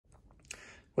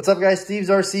What's up, guys? Steve's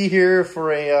RC here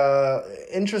for a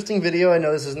interesting video. I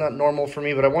know this is not normal for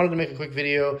me, but I wanted to make a quick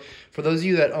video for those of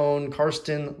you that own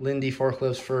Carson Lindy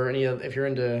forklifts for any of, if you're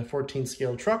into 14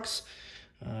 scale trucks.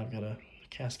 I've got a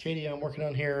Cascadia I'm working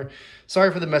on here.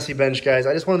 Sorry for the messy bench, guys.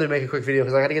 I just wanted to make a quick video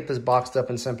because I got to get this boxed up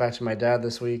and sent back to my dad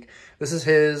this week. This is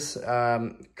his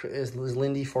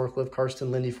Lindy forklift,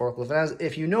 Carson Lindy forklift. And as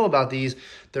if you know about these,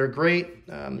 they're great.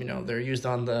 You know, they're used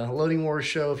on the Loading Wars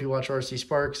show if you watch RC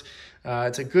Sparks.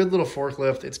 It's a good little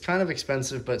forklift. It's kind of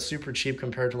expensive, but super cheap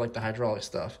compared to like the hydraulic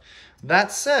stuff.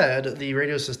 That said, the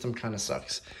radio system kind of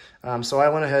sucks. So I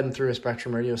went ahead and threw a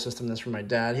Spektrum radio system in this for my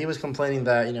dad. He was complaining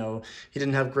that, you know, he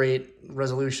didn't have great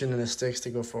resolution in his sticks to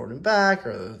go forward and back,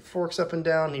 or the forks up and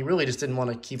down. He really just didn't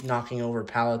want to keep knocking over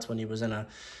pallets when he was in a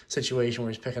situation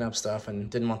where he's picking up stuff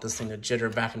and didn't want this thing to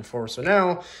jitter back and forth. So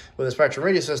now with a Spektrum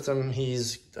radio system,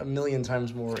 he's a million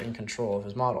times more in control of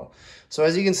his model. So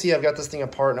as you can see, I've got this thing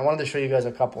apart, and I wanted to show you guys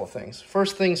a couple of things.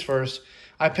 First things first,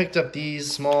 I picked up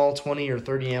these small 20 or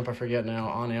 30 amp, I forget now,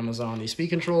 on Amazon. These speed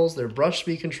controls, they're brush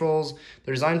speed controls.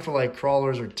 They're designed for like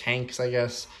crawlers or tanks, I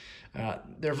guess.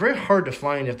 They're very hard to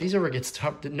find. If these ever get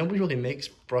stopped, nobody really makes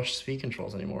brush speed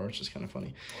controls anymore, which is kind of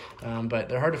funny. But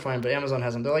they're hard to find, but Amazon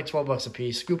has them. They're like 12 bucks a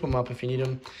piece. Scoop them up if you need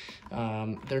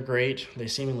them. They're great. They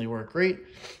seemingly work great.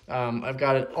 I've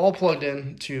got it all plugged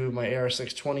in to my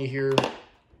AR620 here.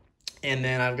 And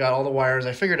then I've got all the wires.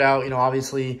 I figured out, you know,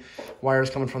 obviously wires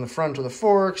coming from the front of the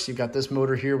forks. You've got this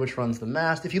motor here, which runs the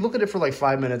mast. If you look at it for like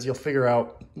 5 minutes, you'll figure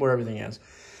out where everything is.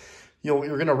 You're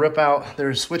going to rip out,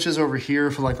 there's switches over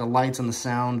here for like the lights and the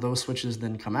sound. Those switches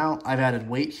then come out. I've added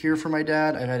weight here for my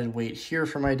dad. I've added weight here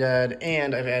for my dad.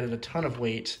 And I've added a ton of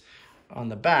weight on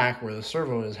the back where the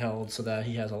servo is held so that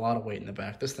he has a lot of weight in the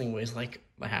back. This thing weighs like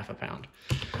a half a pound.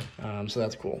 So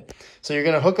that's cool. So you're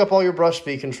going to hook up all your brush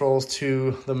speed controls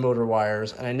to the motor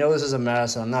wires. And I know this is a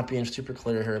mess, and I'm not being super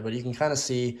clear here, but you can kind of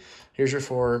see, here's your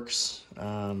forks.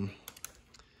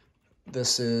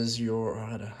 This is your,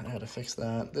 I had to fix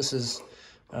that. This is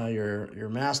your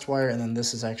mast wire, and then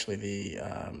this is actually the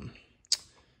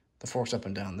forks up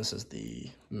and down. This is the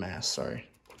mast, sorry.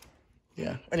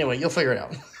 Yeah, anyway, you'll figure it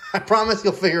out. I promise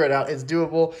you'll figure it out. It's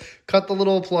doable. Cut the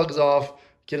little plugs off,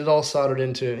 get it all soldered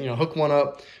into, you know, hook one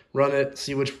up, run it,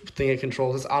 see which thing it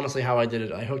controls. That's honestly how I did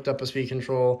it. I hooked up a speed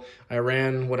control. I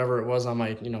ran whatever it was on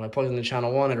my, you know, I plugged in the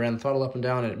channel 1, I ran the throttle up and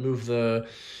down, and it moved the,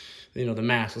 you know, the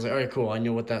mast. I was like, all right, cool. I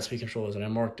know what that speed control is, and I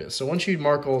marked it. So once you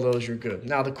mark all those, you're good.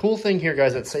 Now, the cool thing here,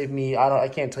 guys, that saved me, I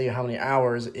can't tell you how many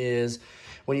hours, is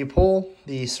when you pull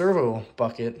the servo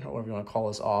bucket, or whatever you want to call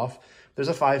this, off, there's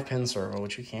a 5-pin servo,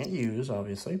 which you can't use,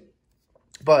 obviously.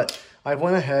 But I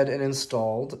went ahead and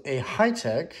installed a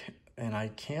Hitec, and I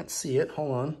can't see it.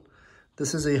 Hold on.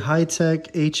 This is a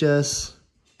Hitec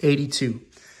HS82.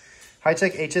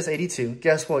 Hitec HS82.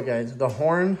 Guess what, guys? The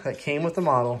horn that came with the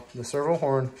model, the servo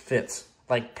horn, fits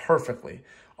like perfectly.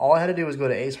 All I had to do was go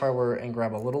to Ace Hardware and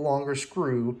grab a little longer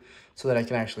screw so that I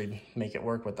can actually make it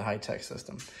work with the Hitec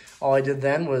system. All I did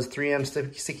then was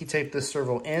 3M sticky tape this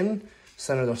servo in,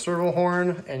 center the servo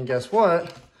horn, and guess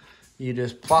what? You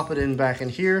just plop it in back in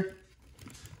here,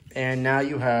 and now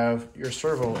you have your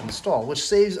servo installed, which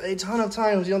saves a ton of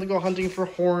time. You don't have to go hunting for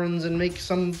horns and make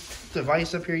some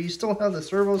device up here. You still have the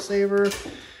servo saver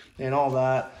and all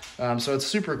that. So it's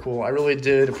super cool. I really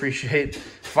did appreciate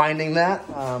finding that.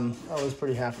 I was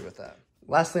pretty happy with that.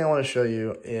 Last thing I want to show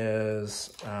you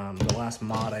is the last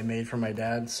mod I made for my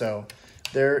dad. So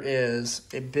there is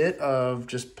a bit of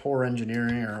just poor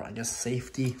engineering, or I guess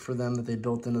safety for them, that they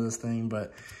built into this thing.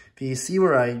 But if you see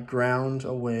where I ground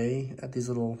away at these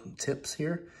little tips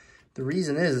here, the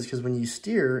reason is because when you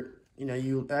steer, you know,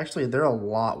 they're a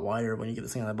lot wider when you get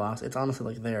this thing out of the box. It's honestly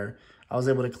like there. I was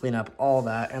able to clean up all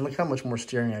that, and look how much more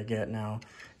steering I get now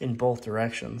in both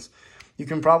directions. You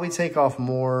can probably take off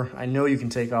more. I know you can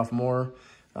take off more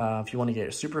if you want to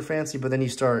get super fancy, but then you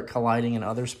start colliding in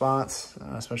other spots,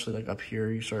 especially like up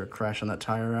here. You start crashing that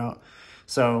tire out.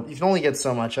 So you can only get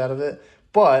so much out of it.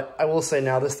 But I will say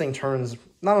now this thing turns,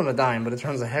 not on a dime, but it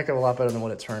turns a heck of a lot better than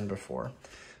what it turned before.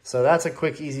 So that's a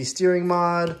quick, easy steering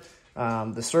mod.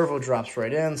 The servo drops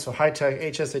right in. So Hitec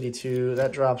HS82,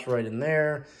 that drops right in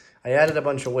there. I added a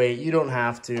bunch of weight. You don't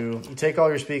have to. You take all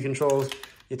your speed controls,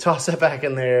 you toss that back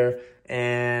in there,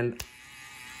 and